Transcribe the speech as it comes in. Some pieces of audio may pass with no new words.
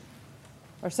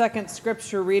Our second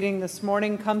scripture reading this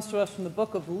morning comes to us from the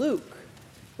book of Luke,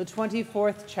 the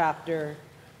 24th chapter,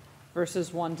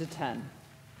 verses 1 to 10.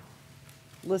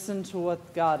 Listen to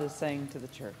what God is saying to the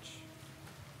church.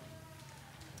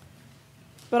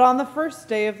 But on the first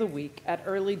day of the week, at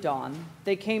early dawn,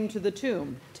 they came to the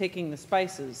tomb, taking the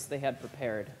spices they had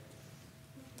prepared.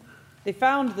 They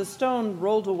found the stone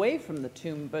rolled away from the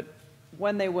tomb, but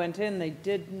when they went in, they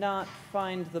did not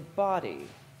find the body.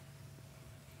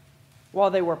 While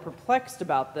they were perplexed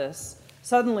about this,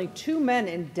 suddenly two men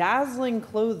in dazzling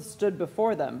clothes stood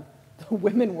before them. The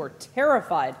women were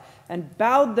terrified and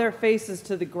bowed their faces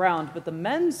to the ground, but the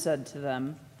men said to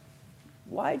them,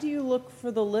 "Why do you look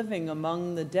for the living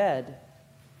among the dead?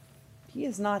 He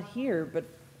is not here, but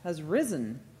has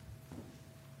risen.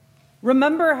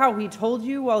 Remember how he told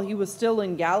you while he was still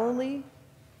in Galilee,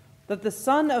 that the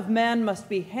Son of Man must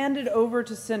be handed over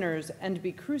to sinners and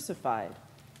be crucified,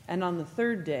 and on the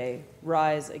third day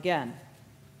rise again."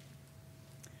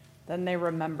 Then they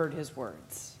remembered his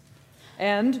words.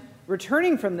 And,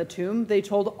 returning from the tomb, they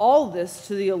told all this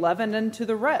to the 11 and to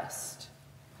the rest.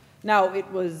 Now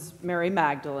it was Mary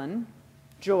Magdalene,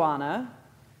 Joanna,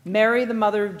 Mary the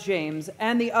mother of James,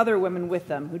 and the other women with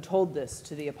them who told this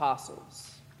to the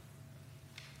apostles.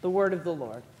 The word of the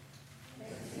Lord.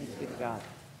 Thanks be to God.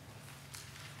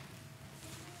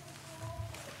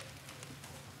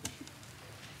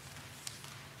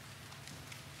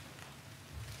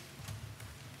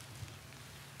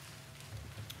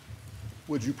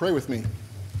 Would you pray with me?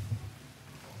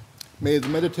 May the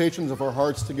meditations of our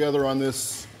hearts together on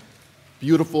this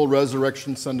beautiful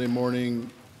Resurrection Sunday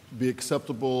morning be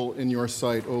acceptable in your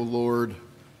sight, O Lord,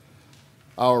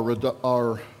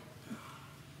 our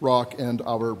rock and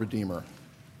our Redeemer.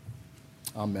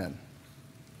 Amen.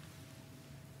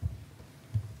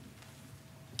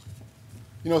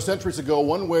 You know, centuries ago,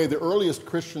 one way the earliest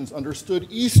Christians understood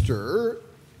Easter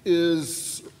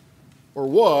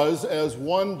was as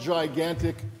one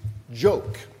gigantic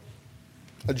joke,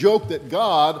 a joke that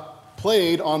God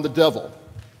played on the devil.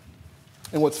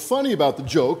 And what's funny about the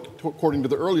joke, according to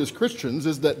the earliest Christians,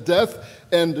 is that death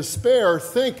and despair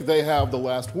think they have the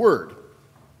last word.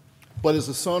 But as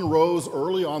the sun rose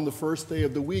early on the first day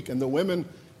of the week and the women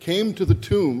came to the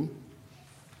tomb,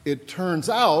 it turns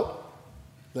out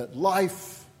that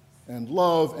life and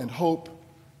love and hope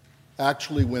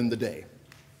actually win the day.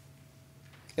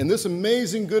 And this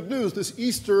amazing good news, this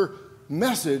Easter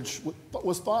message,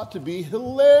 was thought to be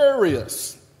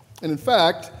hilarious. And in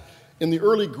fact, in the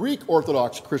early Greek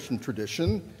Orthodox Christian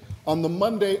tradition, on the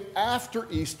Monday after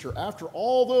Easter, after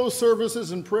all those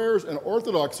services and prayers, and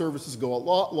Orthodox services go a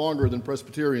lot longer than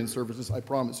Presbyterian services, I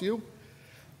promise you.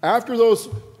 After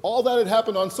all that had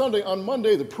happened on Sunday, on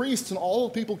Monday, the priests and all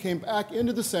the people came back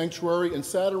into the sanctuary and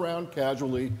sat around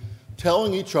casually,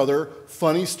 telling each other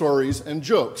funny stories and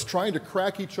jokes, trying to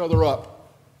crack each other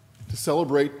up to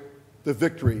celebrate the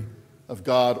victory of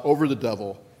God over the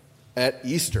devil at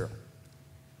Easter,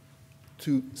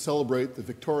 to celebrate the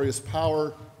victorious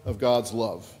power of God's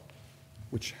love,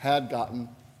 which had gotten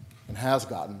and has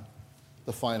gotten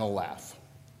the final laugh.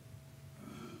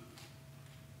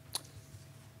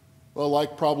 Well,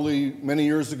 like probably many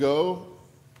years ago,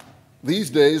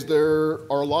 these days there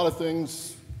are a lot of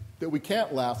things that we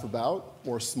can't laugh about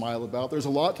or smile about. There's a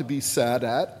lot to be sad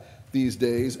at these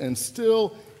days, and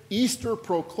still Easter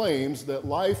proclaims that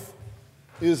life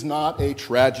is not a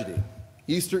tragedy.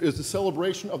 Easter is the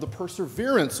celebration of the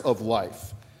perseverance of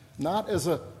life, not as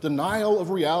a denial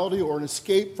of reality or an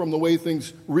escape from the way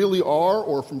things really are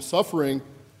or from suffering,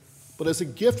 but as a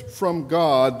gift from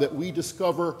God that we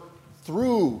discover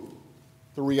through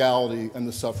the reality and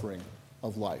the suffering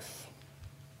of life.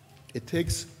 It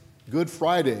takes Good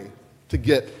Friday to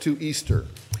get to Easter.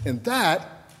 And that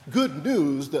good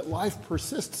news that life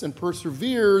persists and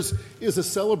perseveres is a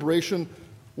celebration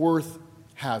worth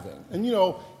having. And you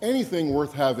know, anything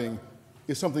worth having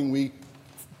is something we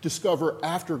discover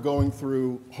after going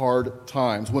through hard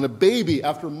times. When a baby,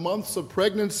 after months of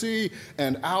pregnancy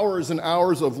and hours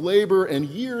of labor and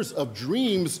years of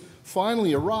dreams,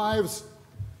 finally arrives,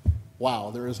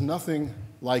 wow, there is nothing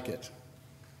like it.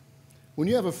 When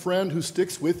you have a friend who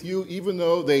sticks with you, even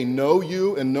though they know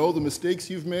you and know the mistakes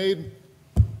you've made,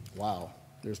 wow,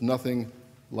 there's nothing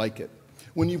like it.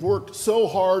 When you've worked so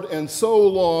hard and so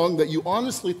long that you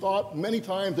honestly thought many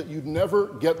times that you'd never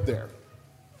get there.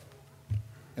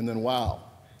 And then, wow,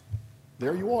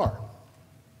 there you are.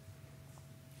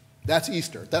 That's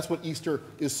Easter. That's what Easter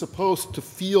is supposed to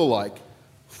feel like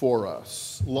for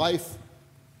us. Life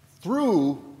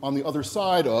through on the other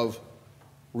side of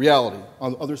reality,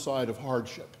 on the other side of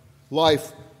hardship.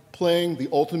 Life playing the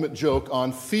ultimate joke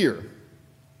on fear.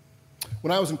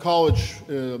 When I was in college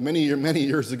many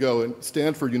years ago at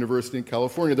Stanford University in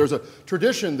California, there's a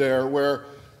tradition there where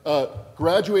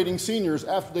graduating seniors,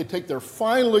 after they take their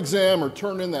final exam or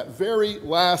turn in that very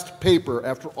last paper,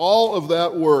 after all of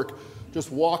that work,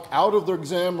 just walk out of the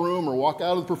exam room or walk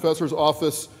out of the professor's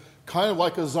office kind of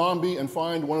like a zombie and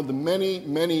find one of the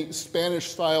many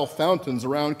Spanish-style fountains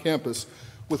around campus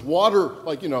with water,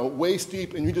 like, waist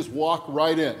deep, and you just walk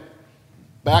right in.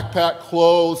 Backpack,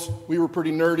 clothes, we were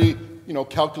pretty nerdy,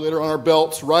 calculator on our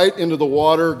belts, right into the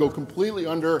water, go completely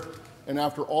under, and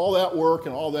after all that work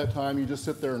and all that time, you just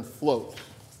sit there and float.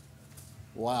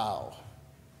 Wow.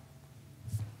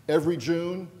 Every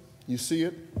June, you see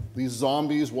it, these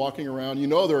zombies walking around.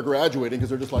 They're graduating because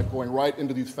they're just like going right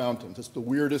into these fountains. It's the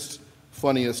weirdest,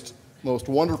 funniest, most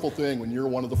wonderful thing when you're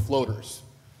one of the floaters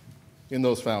in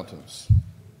those fountains.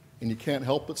 And you can't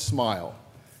help but smile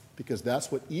because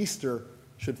that's what Easter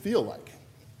should feel like.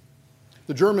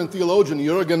 The German theologian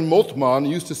Jürgen Moltmann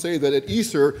used to say that at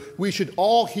Easter, we should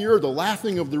all hear the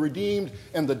laughing of the redeemed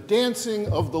and the dancing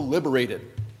of the liberated.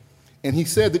 And he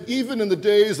said that even in the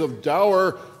days of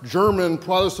dour German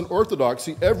Protestant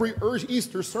orthodoxy, every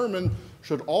Easter sermon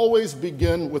should always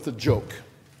begin with a joke.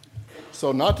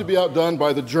 So not to be outdone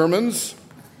by the Germans,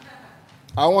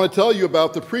 I want to tell you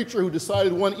about the preacher who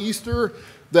decided one Easter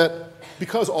that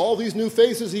because all these new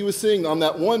faces he was seeing on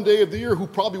that one day of the year who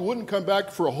probably wouldn't come back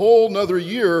for a whole nother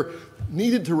year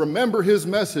needed to remember his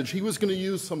message, he was going to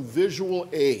use some visual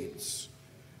aids.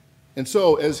 And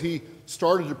so as he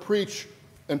started to preach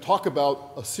and talk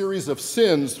about a series of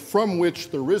sins from which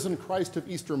the risen Christ of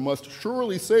Easter must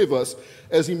surely save us,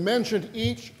 as he mentioned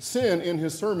each sin in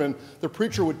his sermon, the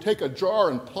preacher would take a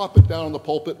jar and plop it down on the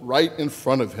pulpit right in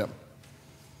front of him.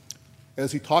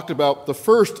 As he talked about the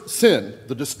first sin,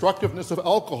 the destructiveness of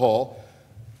alcohol,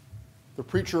 the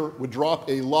preacher would drop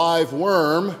a live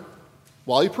worm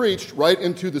while he preached right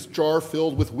into this jar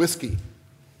filled with whiskey.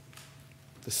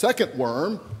 The second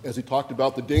worm, as he talked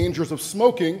about the dangers of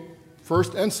smoking,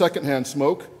 first and secondhand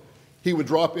smoke, he would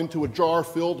drop into a jar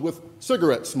filled with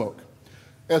cigarette smoke.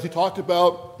 As he talked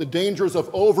about the dangers of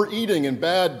overeating and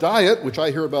bad diet, which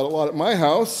I hear about a lot at my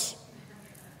house,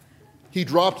 he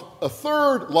dropped a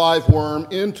third live worm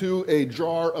into a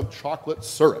jar of chocolate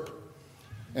syrup.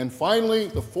 And finally,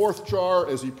 the fourth jar,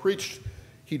 as he preached,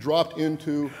 he dropped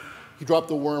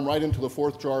the worm right into the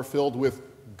fourth jar filled with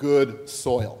good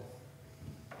soil.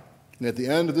 And at the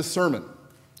end of this sermon,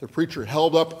 the preacher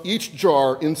held up each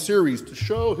jar in series to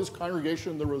show his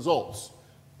congregation the results,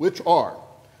 which are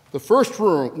the first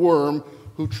worm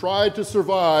who tried to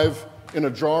survive in a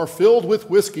jar filled with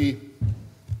whiskey,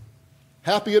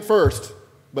 happy at first,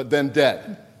 but then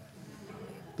dead.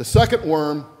 The second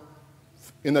worm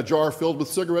in a jar filled with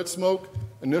cigarette smoke,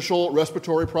 initial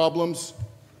respiratory problems,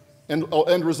 and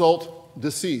end result,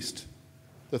 deceased.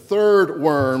 The third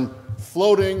worm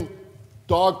floating,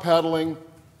 dog paddling,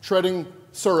 treading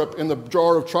syrup in the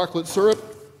jar of chocolate syrup,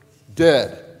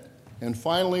 dead. And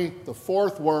finally, the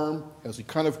fourth worm, as he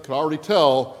kind of could already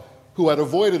tell, who had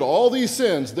avoided all these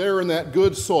sins there in that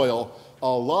good soil,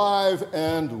 alive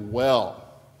and well.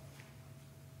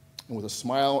 And with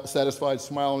a satisfied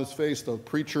smile on his face, the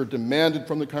preacher demanded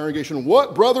from the congregation,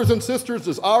 "What, brothers and sisters,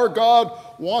 does our God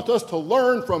want us to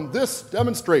learn from this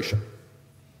demonstration?"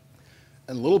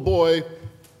 And a little boy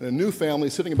in a new family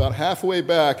sitting about halfway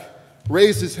back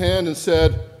raised his hand and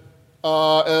said,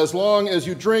 "As long as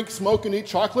you drink, smoke, and eat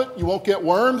chocolate, you won't get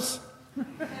worms."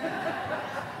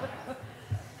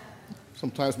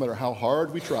 Sometimes, no matter how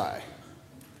hard we try.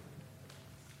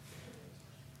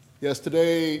 Yes,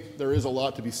 today there is a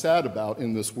lot to be sad about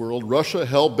in this world. Russia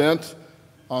hell-bent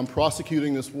on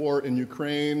prosecuting this war in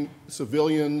Ukraine,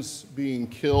 civilians being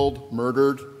killed,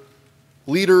 murdered,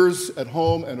 leaders at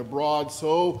home and abroad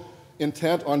so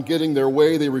intent on getting their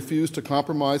way they refuse to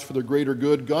compromise for the greater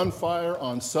good, gunfire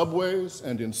on subways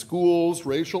and in schools,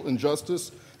 racial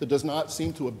injustice that does not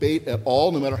seem to abate at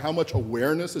all, no matter how much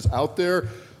awareness is out there,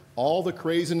 all the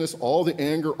craziness, all the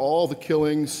anger, all the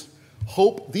killings.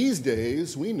 Hope these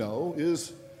days, we know,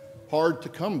 is hard to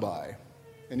come by.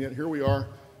 And yet here we are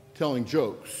telling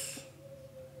jokes.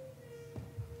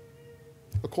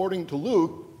 According to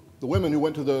Luke, the women who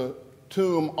went to the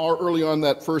tomb early on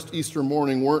that first Easter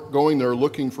morning weren't going there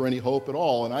looking for any hope at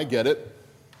all, and I get it.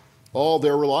 All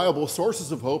their reliable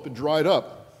sources of hope had dried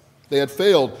up. They had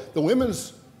failed. The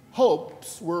women's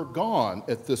hopes were gone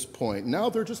at this point. Now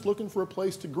they're just looking for a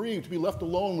place to grieve, to be left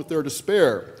alone with their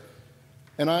despair.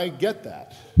 And I get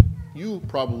that. You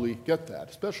probably get that,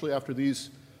 especially after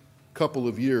these couple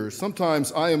of years.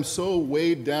 Sometimes I am so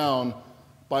weighed down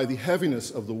by the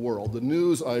heaviness of the world, the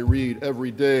news I read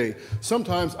every day.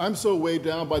 Sometimes I'm so weighed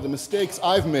down by the mistakes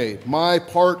I've made, my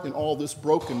part in all this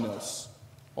brokenness,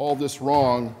 all this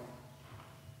wrong.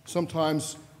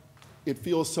 Sometimes it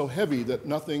feels so heavy that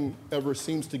nothing ever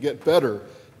seems to get better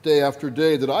day after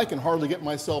day, that I can hardly get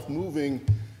myself moving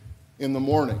in the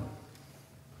morning.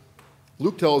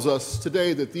 Luke tells us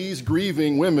today that these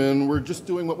grieving women were just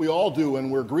doing what we all do when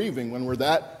we're grieving, when we're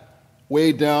that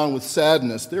weighed down with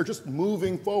sadness. They're just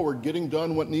moving forward, getting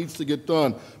done what needs to get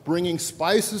done, bringing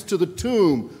spices to the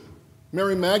tomb.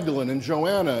 Mary Magdalene and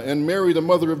Joanna and Mary, the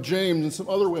mother of James, and some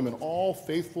other women, all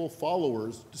faithful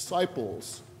followers,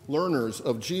 disciples, learners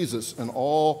of Jesus, and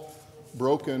all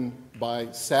broken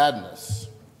by sadness.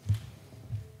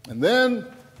 And then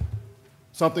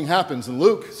something happens in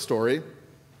Luke's story.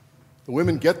 The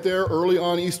women get there early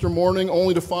on Easter morning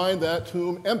only to find that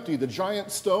tomb empty. The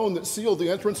giant stone that sealed the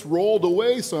entrance rolled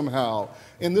away somehow.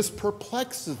 And this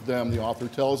perplexes them, the author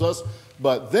tells us.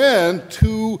 But then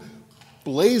two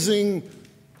blazingly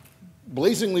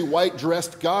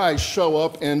white-dressed guys show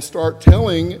up and start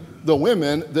telling the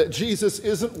women that Jesus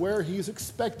isn't where he's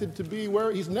expected to be,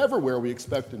 where he's never where we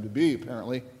expect him to be,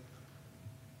 apparently.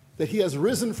 That he has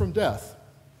risen from death.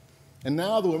 And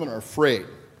now the women are afraid.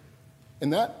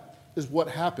 And that is what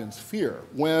happens, fear,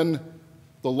 when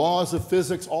the laws of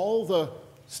physics, all the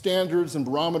standards and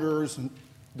barometers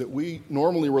that we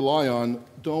normally rely on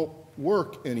don't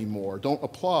work anymore, don't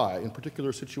apply in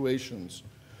particular situations.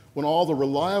 When all the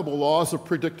reliable laws of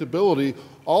predictability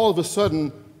all of a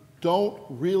sudden don't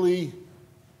really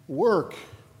work,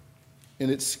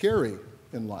 and it's scary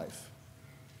in life.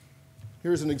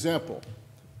 Here's an example.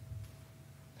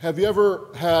 Have you ever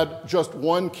had just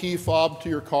one key fob to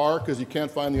your car because you can't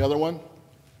find the other one?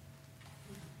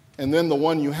 And then the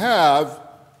one you have,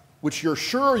 which you're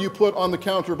sure you put on the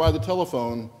counter by the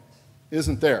telephone,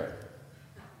 isn't there.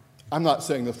 I'm not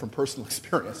saying this from personal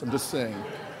experience, I'm just saying.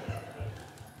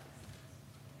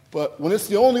 But when it's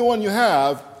the only one you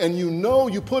have, and you know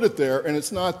you put it there and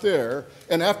it's not there,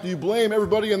 and after you blame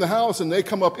everybody in the house and they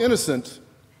come up innocent,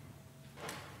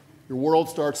 your world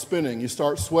starts spinning, you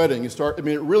start sweating, it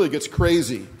really gets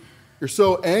crazy. You're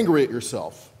so angry at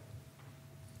yourself.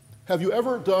 Have you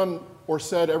ever done or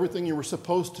said everything you were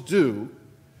supposed to do,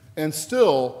 and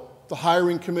still the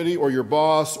hiring committee or your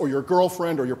boss or your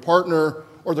girlfriend or your partner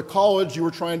or the college you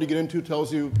were trying to get into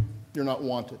tells you you're not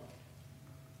wanted?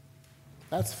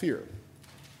 That's fear.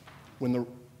 When the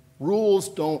rules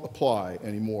don't apply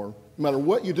anymore. No matter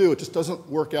what you do, it just doesn't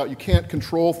work out. You can't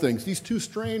control things. These two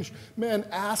strange men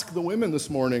ask the women this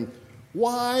morning,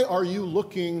 why are you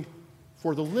looking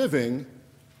for the living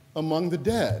among the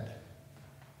dead?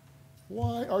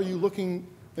 Why are you looking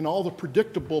in all the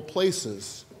predictable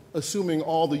places, assuming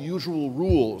all the usual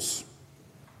rules?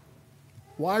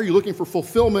 Why are you looking for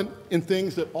fulfillment in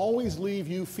things that always leave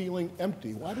you feeling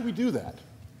empty? Why do we do that?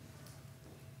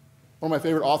 One of my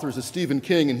favorite authors is Stephen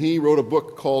King, and he wrote a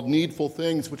book called Needful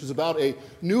Things, which is about a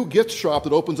new gift shop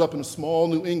that opens up in a small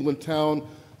New England town,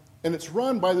 and it's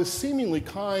run by this seemingly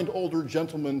kind older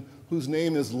gentleman whose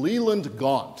name is Leland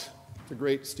Gaunt. It's a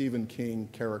great Stephen King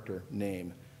character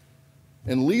name.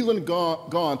 And Leland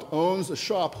Gaunt owns a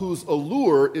shop whose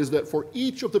allure is that for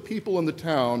each of the people in the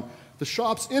town, the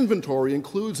shop's inventory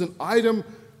includes an item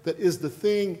that is the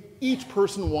thing each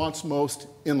person wants most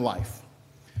in life.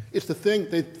 It's the thing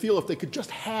they feel if they could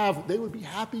just have, they would be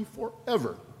happy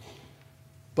forever.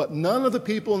 But none of the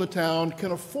people in the town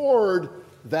can afford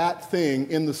that thing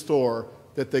in the store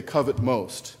that they covet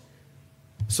most.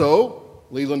 So,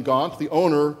 Leland Gaunt, the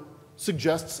owner,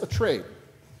 suggests a trade.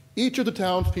 Each of the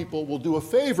townspeople will do a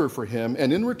favor for him,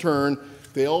 and in return,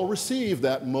 they'll receive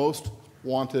that most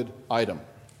wanted item.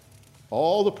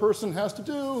 All the person has to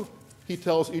do, he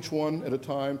tells each one at a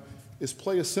time, is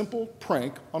play a simple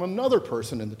prank on another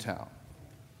person in the town.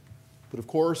 But of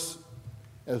course,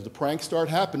 as the pranks start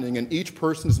happening and each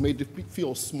person is made to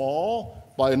feel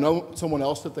small by someone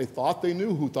else that they thought they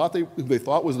knew, who they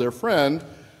thought was their friend,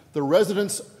 the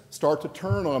residents start to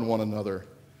turn on one another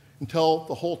until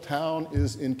the whole town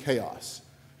is in chaos.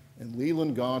 And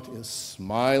Leland Gaunt is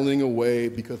smiling away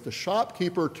because the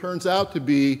shopkeeper turns out to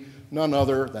be none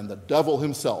other than the devil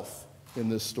himself in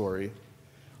this story,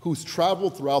 who's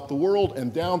traveled throughout the world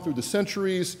and down through the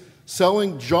centuries,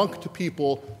 selling junk to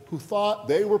people who thought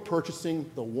they were purchasing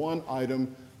the one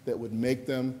item that would make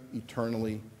them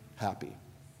eternally happy.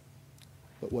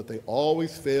 But what they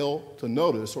always fail to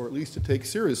notice, or at least to take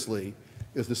seriously,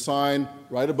 is the sign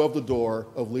right above the door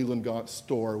of Leland Gaunt's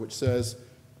store, which says,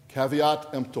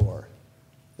 "Caveat emptor,"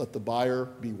 let the buyer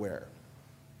beware.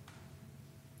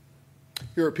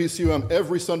 Here at PCUM,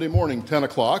 every Sunday morning, 10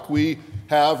 o'clock, we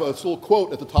have a little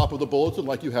quote at the top of the bulletin,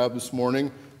 like you have this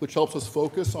morning, which helps us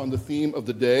focus on the theme of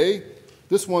the day.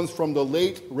 This one's from the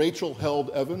late Rachel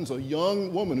Held Evans, a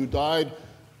young woman who died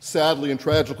sadly and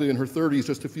tragically in her 30s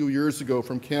just a few years ago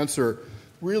from cancer.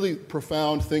 Really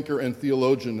profound thinker and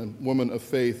theologian and woman of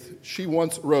faith. She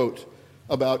once wrote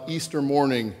about Easter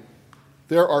morning,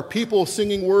 "There are people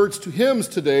singing words to hymns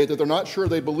today that they're not sure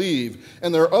they believe,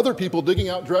 and there are other people digging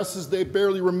out dresses they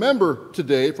barely remember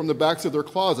today from the backs of their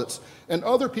closets, and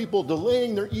other people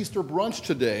delaying their Easter brunch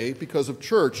today because of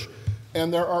church,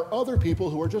 and there are other people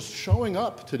who are just showing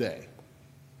up today."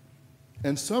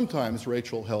 And sometimes,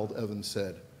 Rachel Held Evans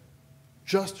said,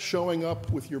 just showing up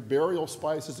with your burial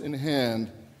spices in hand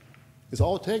is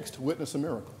all it takes to witness a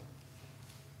miracle.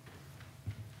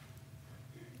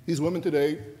 These women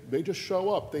today, they just show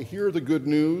up. They hear the good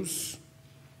news.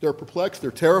 They're perplexed.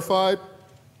 They're terrified.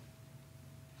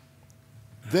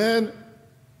 Then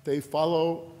they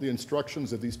follow the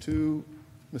instructions of these two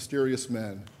mysterious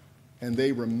men, and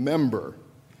they remember,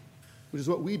 which is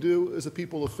what we do as a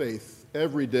people of faith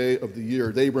every day of the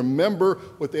year. They remember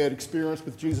what they had experienced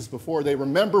with Jesus before. They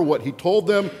remember what he told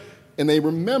them, and they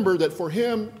remember that for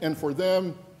him and for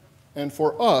them and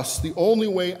for us, the only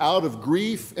way out of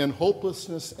grief and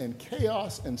hopelessness and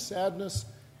chaos and sadness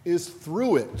is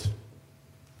through it.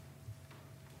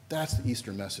 That's the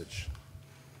Easter message.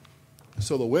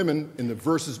 So the women in the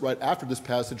verses right after this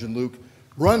passage in Luke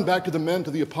run back to the men,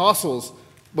 to the apostles,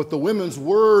 but the women's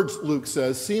words, Luke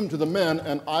says, seemed to the men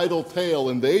an idle tale,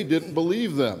 and they didn't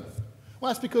believe them. Well,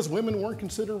 that's because women weren't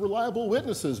considered reliable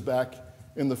witnesses back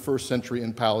in the first century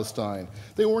in Palestine.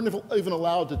 They weren't even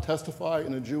allowed to testify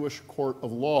in a Jewish court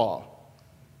of law.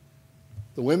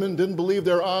 The women didn't believe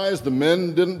their eyes. The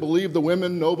men didn't believe the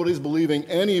women. Nobody's believing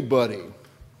anybody.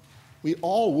 We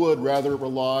all would rather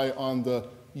rely on the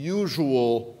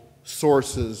usual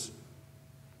sources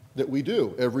that we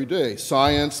do every day.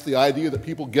 Science, the idea that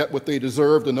people get what they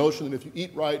deserve, the notion that if you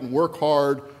eat right and work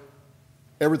hard,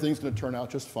 everything's going to turn out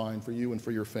just fine for you and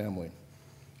for your family,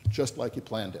 just like you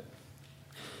planned it.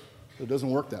 It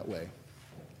doesn't work that way.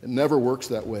 It never works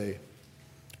that way.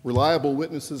 Reliable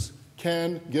witnesses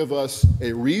can give us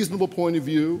a reasonable point of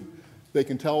view. They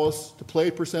can tell us to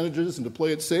play percentages and to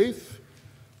play it safe,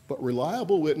 but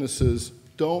reliable witnesses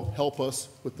don't help us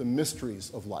with the mysteries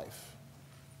of life.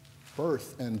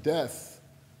 Birth and death,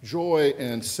 joy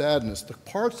and sadness, the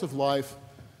parts of life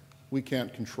we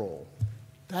can't control.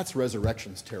 That's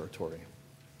resurrection's territory.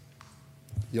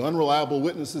 The unreliable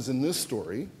witnesses in this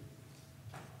story,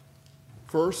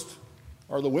 first,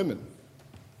 are the women.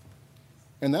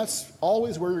 And that's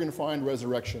always where you're going to find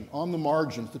resurrection, on the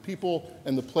margins, the people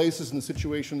and the places and the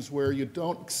situations where you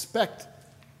don't expect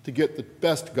to get the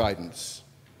best guidance.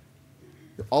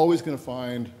 You're always going to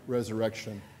find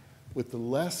resurrection with the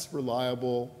less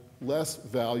reliable, less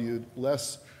valued,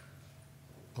 less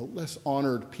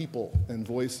honored people and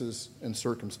voices and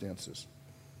circumstances.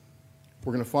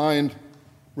 We're going to find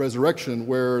resurrection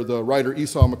where the writer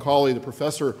Esau McCaulley, the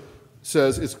professor,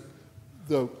 says it's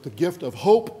the gift of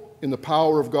hope in the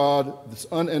power of God, this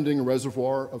unending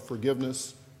reservoir of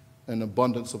forgiveness and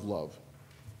abundance of love.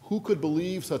 Who could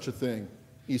believe such a thing?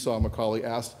 Esau McCaulley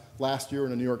asked last year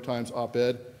in a New York Times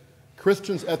op-ed.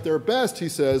 Christians at their best, he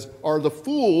says, are the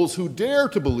fools who dare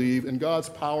to believe in God's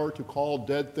power to call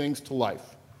dead things to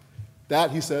life. That,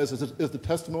 he says, is the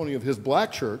testimony of his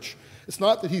black church. It's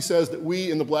not that he says that we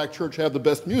in the black church have the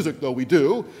best music, though we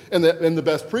do, and the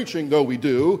best preaching, though we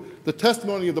do. The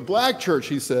testimony of the black church,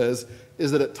 he says,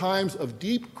 is that at times of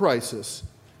deep crisis,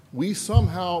 we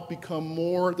somehow become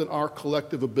more than our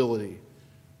collective ability.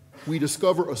 We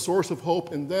discover a source of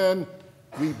hope, and then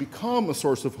we become a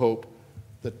source of hope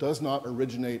that does not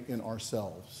originate in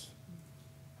ourselves.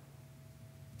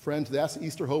 Friends, that's the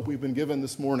Easter hope we've been given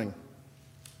this morning.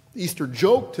 The Easter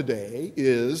joke today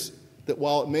is that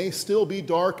while it may still be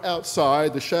dark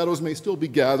outside, the shadows may still be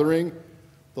gathering,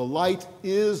 the light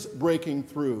is breaking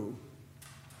through.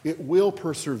 It will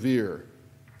persevere,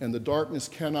 and the darkness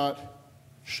cannot,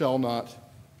 shall not,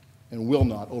 and will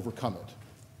not overcome it.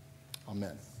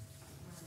 Amen.